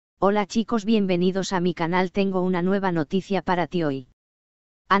Hola chicos, bienvenidos a mi canal. Tengo una nueva noticia para ti hoy.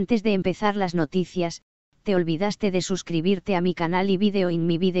 Antes de empezar las noticias, te olvidaste de suscribirte a mi canal y en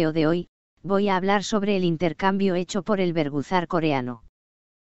mi vídeo de hoy, voy a hablar sobre el intercambio hecho por el Berguzar coreano.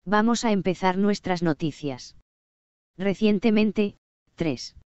 Vamos a empezar nuestras noticias. Recientemente,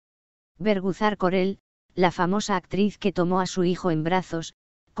 3. Berguzar Korel, la famosa actriz que tomó a su hijo en brazos,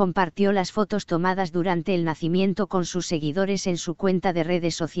 compartió las fotos tomadas durante el nacimiento con sus seguidores en su cuenta de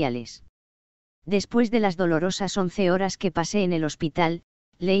redes sociales. Después de las dolorosas 11 horas que pasé en el hospital,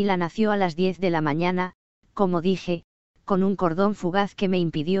 Leila nació a las 10 de la mañana, como dije, con un cordón fugaz que me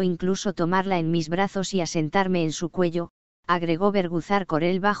impidió incluso tomarla en mis brazos y asentarme en su cuello, agregó Berguzar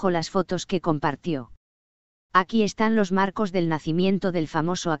Korel bajo las fotos que compartió. Aquí están los marcos del nacimiento del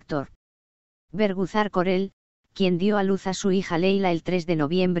famoso actor. Berguzar Korel, quien dio a luz a su hija Leila el 3 de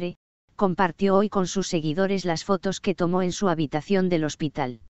noviembre, compartió hoy con sus seguidores las fotos que tomó en su habitación del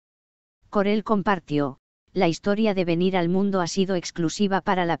hospital. Korel compartió: la historia de venir al mundo ha sido exclusiva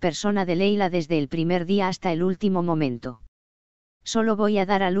para la persona de Leila desde el primer día hasta el último momento. Solo voy a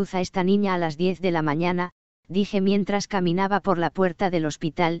dar a luz a esta niña a las 10 de la mañana, dije mientras caminaba por la puerta del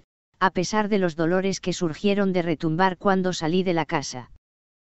hospital, a pesar de los dolores que surgieron de retumbar cuando salí de la casa.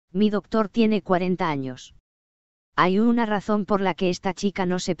 Mi doctor tiene 40 años. Hay una razón por la que esta chica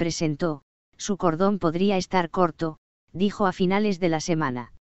no se presentó, su cordón podría estar corto, dijo a finales de la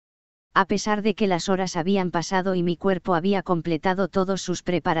semana. A pesar de que las horas habían pasado y mi cuerpo había completado todos sus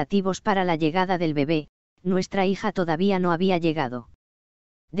preparativos para la llegada del bebé, nuestra hija todavía no había llegado.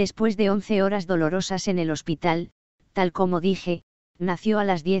 Después de 11 horas dolorosas en el hospital, tal como dije, nació a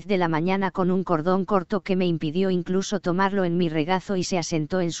las 10 de la mañana con un cordón corto que me impidió incluso tomarlo en mi regazo y se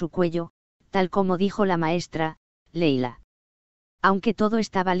asentó en su cuello, tal como dijo la maestra, Leila. Aunque todo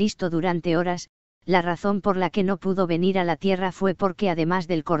estaba listo durante horas, la razón por la que no pudo venir a la tierra fue porque además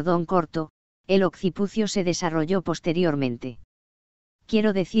del cordón corto, el occipucio se desarrolló posteriormente.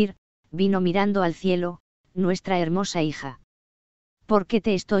 Quiero decir, vino mirando al cielo, nuestra hermosa hija. ¿Por qué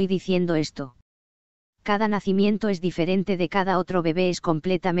te estoy diciendo esto? Cada nacimiento es diferente de cada otro bebé, es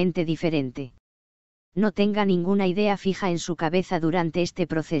completamente diferente. No tenga ninguna idea fija en su cabeza durante este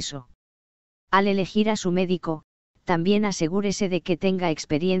proceso. Al elegir a su médico, también asegúrese de que tenga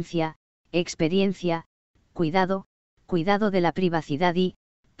experiencia, cuidado de la privacidad y,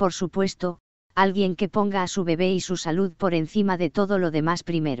 por supuesto, alguien que ponga a su bebé y su salud por encima de todo lo demás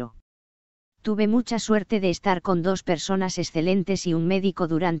primero. Tuve mucha suerte de estar con 2 personas excelentes y un médico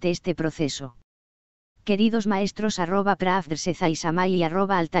durante este proceso. Queridos maestros @pravdsezaisama y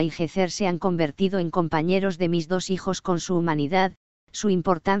 @altaigecer se han convertido en compañeros de mis 2 hijos con su humanidad, su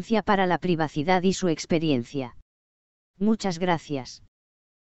importancia para la privacidad y su experiencia. Muchas gracias.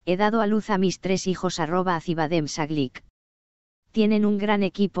 He dado a luz a mis 3 hijos @acibadem saglik. Tienen un gran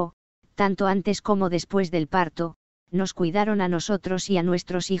equipo, tanto antes como después del parto, nos cuidaron a nosotros y a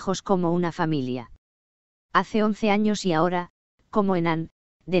nuestros hijos como una familia. Hace 11 años y ahora, como Enan,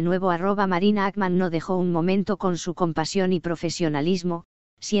 de nuevo @Marina Ackman no dejó un momento con su compasión y profesionalismo,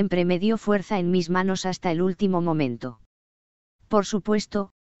 siempre me dio fuerza en mis manos hasta el último momento. Por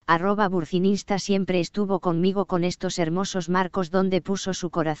supuesto, @Burcininsta siempre estuvo conmigo con estos hermosos marcos donde puso su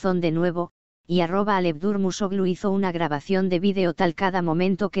corazón de nuevo, y @Alebdurmusoglu hizo una grabación de vídeo tal cada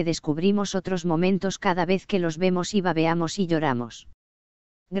momento que descubrimos otros momentos cada vez que los vemos y babeamos y lloramos.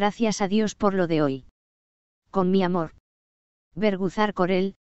 Gracias a Dios por lo de hoy. Con mi amor. Berguzar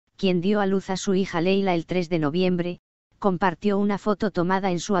Korel, quien dio a luz a su hija Leila el 3 de noviembre, compartió una foto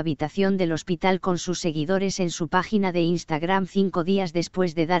tomada en su habitación del hospital con sus seguidores en su página de Instagram 5 días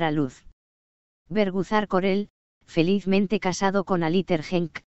después de dar a luz. Berguzar Korel, felizmente casado con Aliter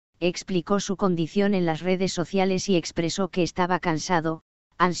Henk, explicó su condición en las redes sociales y expresó que estaba cansado,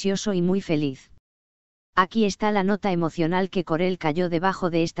 ansioso y muy feliz. Aquí está la nota emocional que Korel cayó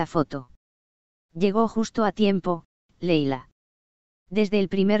debajo de esta foto. Llegó justo a tiempo, Leila. Desde el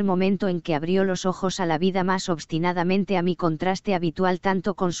primer momento en que abrió los ojos a la vida más obstinadamente a mi contraste habitual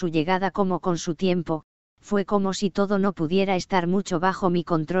tanto con su llegada como con su tiempo, fue como si todo no pudiera estar mucho bajo mi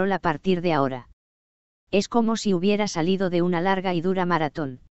control a partir de ahora. Es como si hubiera salido de una larga y dura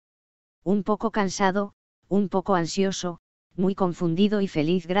maratón. Un poco cansado, un poco ansioso, muy confundido y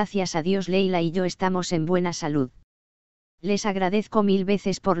feliz. Gracias a Dios Leila y yo estamos en buena salud. Les agradezco 1000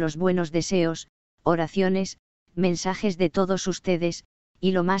 veces por los buenos deseos, oraciones, mensajes de todos ustedes,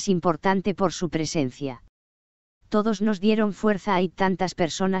 y lo más importante por su presencia. Todos nos dieron fuerza. Hay tantas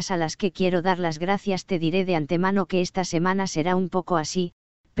personas a las que quiero dar las gracias. Te diré de antemano que esta semana será un poco así,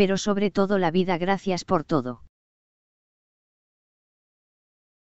 pero sobre todo la vida. Gracias por todo.